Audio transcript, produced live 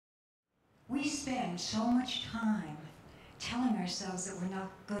We spend so much time telling ourselves that we're not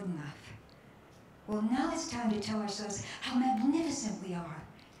good enough. Well, now it's time to tell ourselves how magnificent we are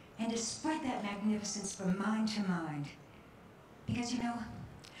and to spread that magnificence from mind to mind. Because, you know,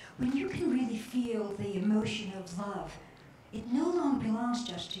 when you can really feel the emotion of love, it no longer belongs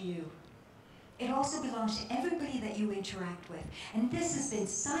just to you. It also belongs to everybody that you interact with. And this has been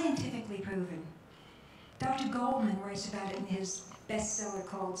scientifically proven. Dr. Goldman writes about it in his bestseller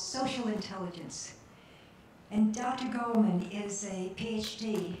called Social Intelligence. And Dr. Goldman is a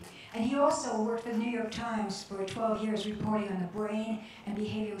PhD, and he also worked for the New York Times for 12 years reporting on the brain and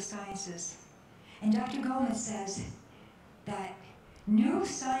behavioral sciences. And Dr. Goldman says that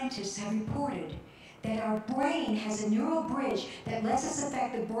neuroscientists have reported that our brain has a neural bridge that lets us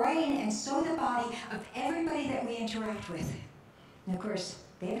affect the brain and so the body of everybody that we interact with. And of course,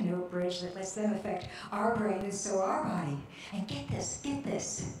 they have a neural bridge that lets them affect our brain and so our body. And get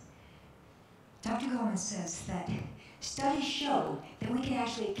this. Dr. Goldman says that studies show that we can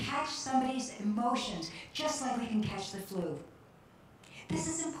actually catch somebody's emotions just like we can catch the flu. This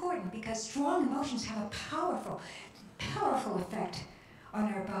is important because strong emotions have a powerful effect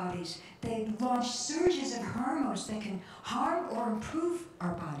on our bodies. They launch surges of hormones that can harm or improve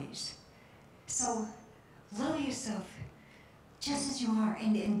our bodies. So love yourself just as you are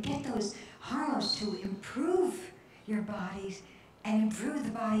and get those hormones to improve your bodies and improve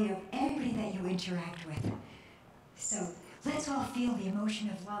the body of everybody that you interact with. So let's all feel the emotion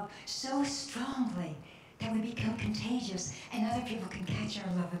of love so strongly that we become contagious and other people can catch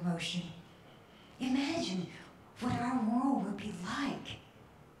our love emotion. Imagine what our world would be like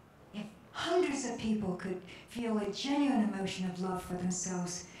if hundreds of people could feel a genuine emotion of love for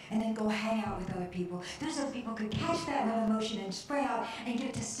themselves and then go hang out with other people. Those other people could catch that love emotion and spread out and give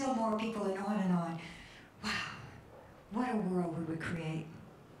it to still more people and on and on. Wow, what a world we would create.